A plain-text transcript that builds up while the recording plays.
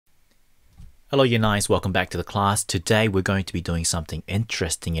Hello you nice, welcome back to the class. Today we're going to be doing something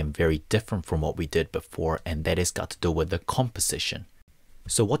interesting and very different from what we did before, and that has got to do with the composition.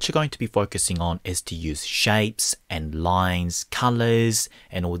 So what you're going to be focusing on is to use shapes and lines, colors,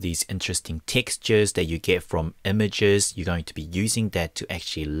 and all these interesting textures that you get from images. You're going to be using that to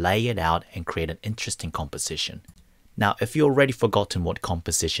actually lay it out and create an interesting composition. Now, if you've already forgotten what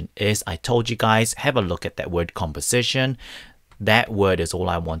composition is, I told you guys, have a look at that word composition. That word is all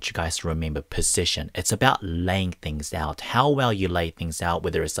I want you guys to remember, position. It's about laying things out, how well you lay things out,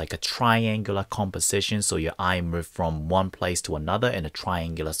 whether it's like a triangular composition, so your eye moves from one place to another in a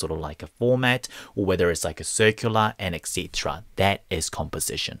triangular sort of like a format, or whether it's like a circular and etc. That is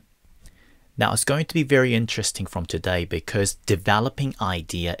composition. Now, it's going to be very interesting from today because developing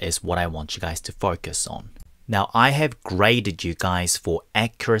idea is what I want you guys to focus on. Now, I have graded you guys for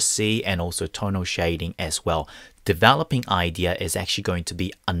accuracy and also tonal shading as well. Developing idea is actually going to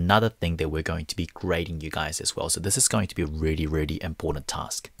be another thing that we're going to be grading you guys as well. So this is going to be a really important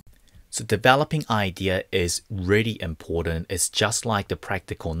task. So developing idea is really important. It's just like the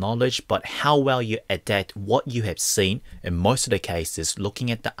practical knowledge, but how well you adapt what you have seen in most of the cases,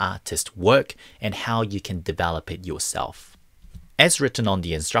 looking at the artist's work and how you can develop it yourself. As written on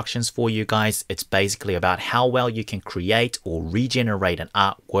the instructions for you guys, it's basically about how well you can create or regenerate an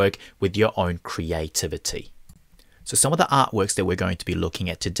artwork with your own creativity. So some of the artworks that we're going to be looking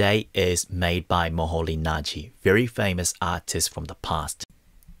at today is made by Moholy Nagy, very famous artist from the past.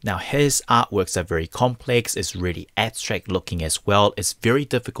 Now his artworks are very complex, it's really abstract looking as well. It's very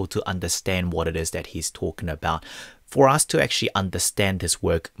difficult to understand what it is that he's talking about. For us to actually understand this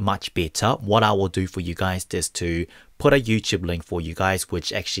work much better, what I will do for you guys is to put a YouTube link for you guys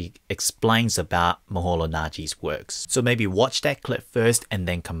which actually explains about Moholy Nagy's works. So maybe watch that clip first and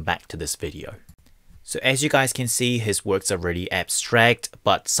then come back to this video. So as you guys can see, his works are really abstract,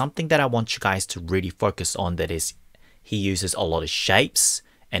 but something that I want you guys to really focus on, that is he uses a lot of shapes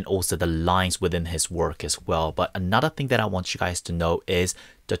and also the lines within his work as well. But another thing that I want you guys to know is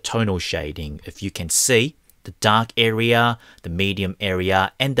the tonal shading. If you can see, the dark area, the medium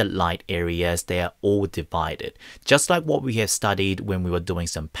area, and the light areas, they are all divided. Just like what we have studied when we were doing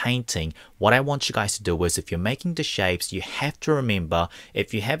some painting, what I want you guys to do is if you're making the shapes, you have to remember,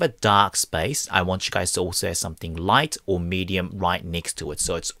 if you have a dark space, I want you guys to also have something light or medium right next to it.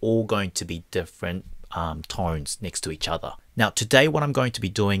 So it's all going to be different tones next to each other. Now today what I'm going to be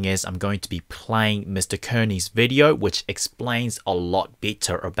doing is I'm going to be playing Mr. Kearney's video, which explains a lot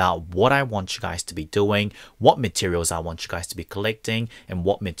better about what I want you guys to be doing, what materials I want you guys to be collecting, and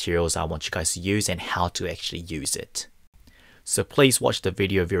what materials I want you guys to use and how to actually use it. So please watch the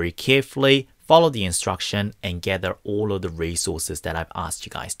video very carefully, follow the instruction, and gather all of the resources that I've asked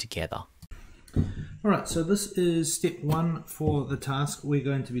you guys to gather. Alright, so this is step one for the task we're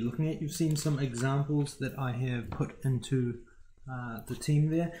going to be looking at. You've seen some examples that I have put into the team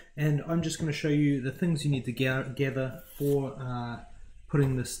there, and I'm just going to show you the things you need to gather for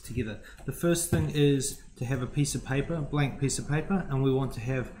putting this together. The first thing is to have a piece of paper, a blank piece of paper, and we want to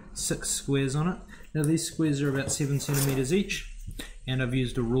have 6 squares on it. Now these squares are about 7 centimeters each, and I've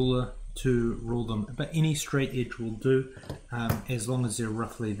used a ruler to rule them, but any straight edge will do, as long as they're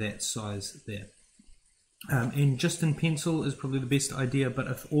roughly that size there. And just in pencil is probably the best idea, but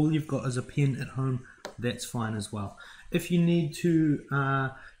if all you've got is a pen at home, that's fine as well. If you need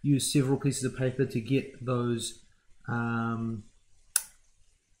to use several pieces of paper to get those to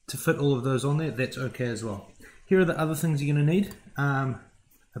fit all of those on there, that's okay as well. Here are the other things you're going to need.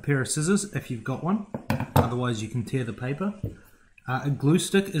 A pair of scissors if you've got one, otherwise you can tear the paper. A glue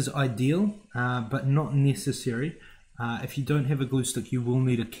stick is ideal, but not necessary. If you don't have a glue stick, you will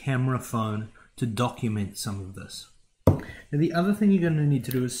need a camera phone to document some of this. Now, the other thing you're going to need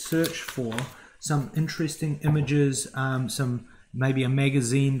to do is search for some interesting images, maybe a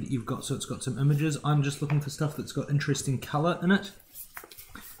magazine that you've got, so it's got some images. I'm just looking for stuff that's got interesting color in it.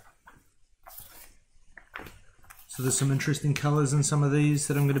 So there's some interesting colors in some of these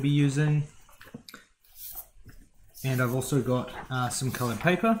that I'm going to be using. And I've also got some colored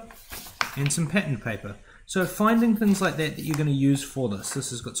paper and some patterned paper. So finding things like that you're going to use for this.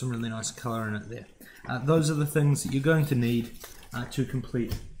 This has got some really nice color in it there. Those are the things that you're going to need to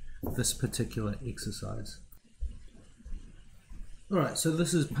complete this particular exercise. Alright, so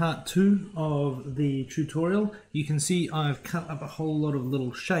this is part 2 of the tutorial. You can see I've cut up a whole lot of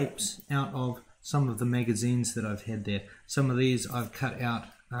little shapes out of some of the magazines that I've had there. Some of these I've cut out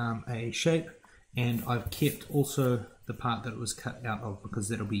a shape, and I've kept also the part that it was cut out of because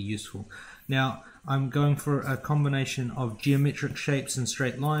that'll be useful. Now I'm going for a combination of geometric shapes and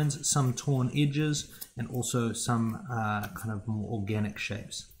straight lines, some torn edges, and also some kind of more organic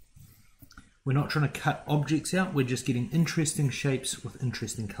shapes. We're not trying to cut objects out, we're just getting interesting shapes with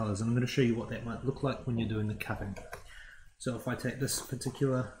interesting colors. And I'm going to show you what that might look like when you're doing the cutting. So if I take this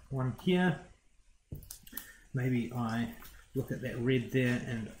particular one here, maybe I look at that red there,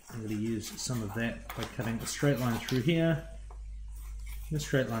 and I'm going to use some of that by cutting a straight line through here, and a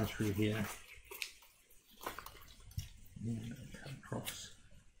straight line through here, and cut across.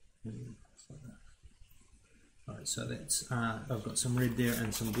 Alright, so that's I've got some red there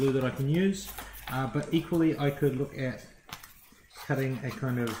and some blue that I can use, but equally I could look at cutting a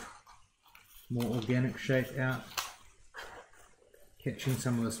kind of more organic shape out, catching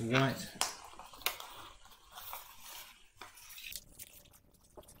some of this white.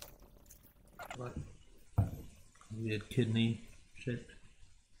 Like weird kidney shaped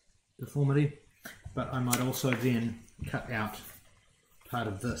deformity, but I might also then cut out part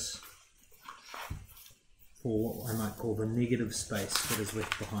of this for what I might call the negative space that is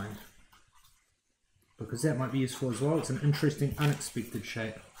left behind, because that might be useful as well. It's an interesting unexpected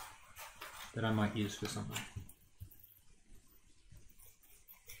shape that I might use for something.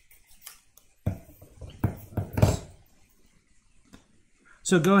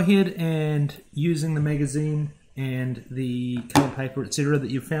 So go ahead and, using the magazine and the colour paper, etc. that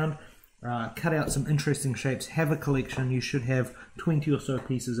you've found, cut out some interesting shapes, have a collection. You should have 20 or so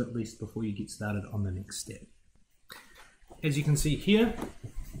pieces at least before you get started on the next step. As you can see here,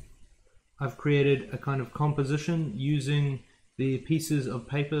 I've created a kind of composition using the pieces of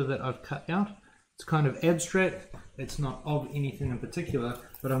paper that I've cut out. It's kind of abstract, it's not of anything in particular,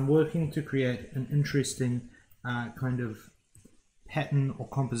 but I'm working to create an interesting kind of pattern or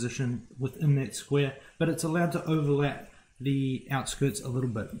composition within that square, but it's allowed to overlap the outskirts a little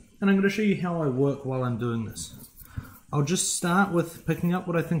bit. And I'm going to show you how I work while I'm doing this. I'll just start with picking up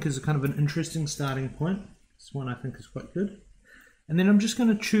what I think is a kind of an interesting starting point. This one I think is quite good. And then I'm just going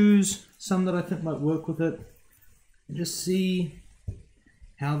to choose some that I think might work with it and just see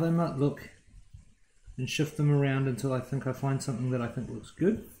how they might look and shift them around until I think I find something that I think looks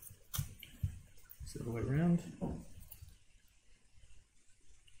good. It's the other way around.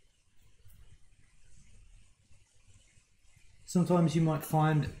 Sometimes you might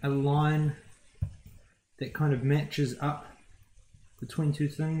find a line that kind of matches up between two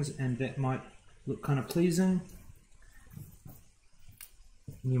things, and that might look kind of pleasing.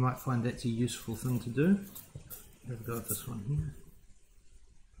 And you might find that's a useful thing to do. Have a go at this one here.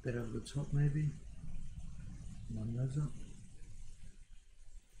 That over the top maybe. Line those up.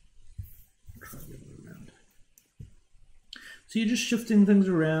 Try the other way around. So you're just shifting things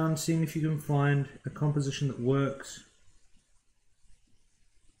around, seeing if you can find a composition that works.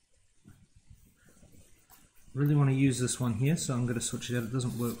 Really want to use this one here, so I'm going to switch it out. It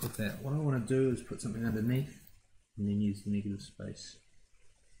doesn't work with that. What I want to do is put something underneath and then use the negative space.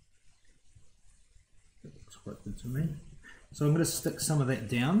 That looks quite good to me. So I'm going to stick some of that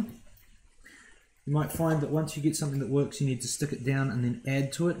down. You might find that once you get something that works, you need to stick it down and then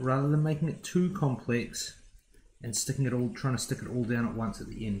add to it, rather than making it too complex and trying to stick it all down at once at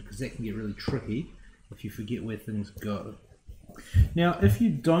the end, because that can get really tricky if you forget where things go. Now, if you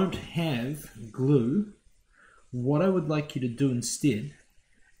don't have glue, what I would like you to do instead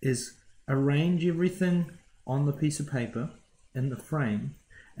is arrange everything on the piece of paper in the frame,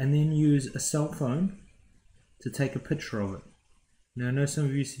 and then use a cell phone to take a picture of it. Now, I know some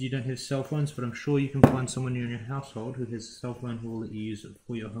of you said you don't have cell phones, but I'm sure you can find someone in your household who has a cell phone who will let you use it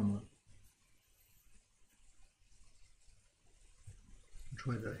for your homework. Which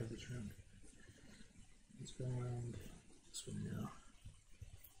way do I have this around? Let's go around this way now.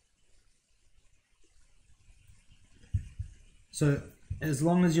 So as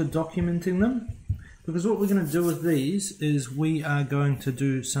long as you're documenting them, because what we're going to do with these is we are going to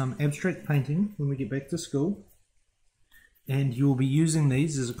do some abstract painting when we get back to school, and you'll be using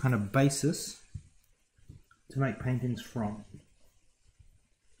these as a kind of basis to make paintings from,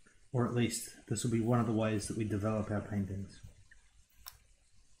 or at least this will be one of the ways that we develop our paintings.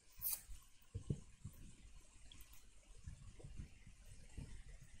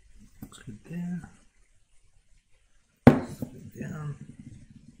 Looks good there. Down.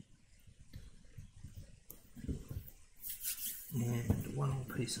 And one more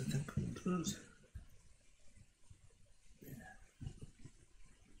piece I think we'll do.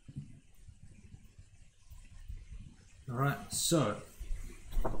 Alright, so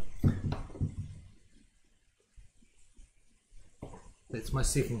that's my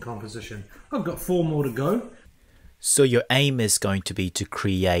second composition. I've got 4 more to go. So your aim is going to be to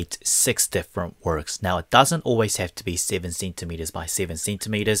create 6 different works. Now it doesn't always have to be 7 centimeters by 7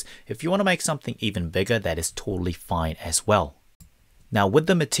 centimeters. If you want to make something even bigger, that is totally fine as well. Now with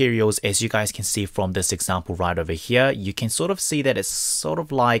the materials, as you guys can see from this example right over here, you can sort of see that it's sort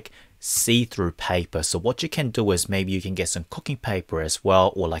of like see-through paper. So what you can do is maybe you can get some cooking paper as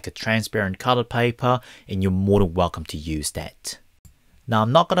well, or like a transparent colored paper, and you're more than welcome to use that. Now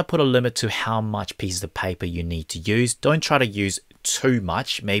I'm not going to put a limit to how much pieces of paper you need to use. Don't try to use too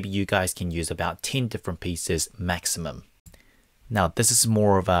much. Maybe you guys can use about 10 different pieces maximum. Now this is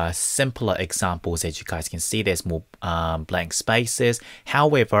more of a simpler examples. As you guys can see, there's more blank spaces.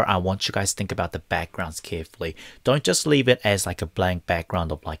 However, I want you guys to think about the backgrounds carefully. Don't just leave it as like a blank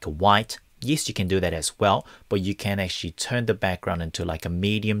background of like a white. Yes, you can do that as well, but you can actually turn the background into like a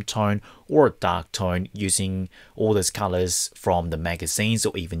medium tone or a dark tone using all those colors from the magazines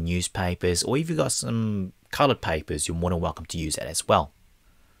or even newspapers, or if you got some colored papers, you're more than welcome to use that as well.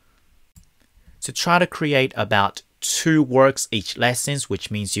 So try to create about 2 works each lessons,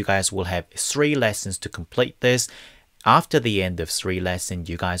 which means you guys will have 3 lessons to complete this. After the end of 3 lessons,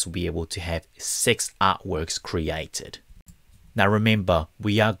 you guys will be able to have 6 artworks created. Now remember,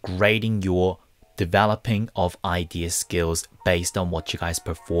 we are grading your developing of idea skills based on what you guys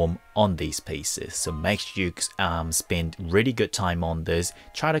perform on these pieces. So make sure you spend really good time on this.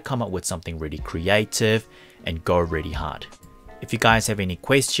 Try to come up with something really creative and go really hard. If you guys have any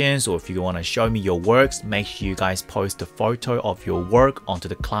questions, or if you want to show me your works, make sure you guys post a photo of your work onto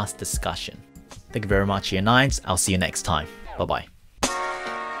the class discussion. Thank you very much, Year 9s. I'll see you next time. Bye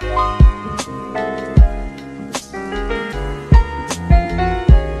bye.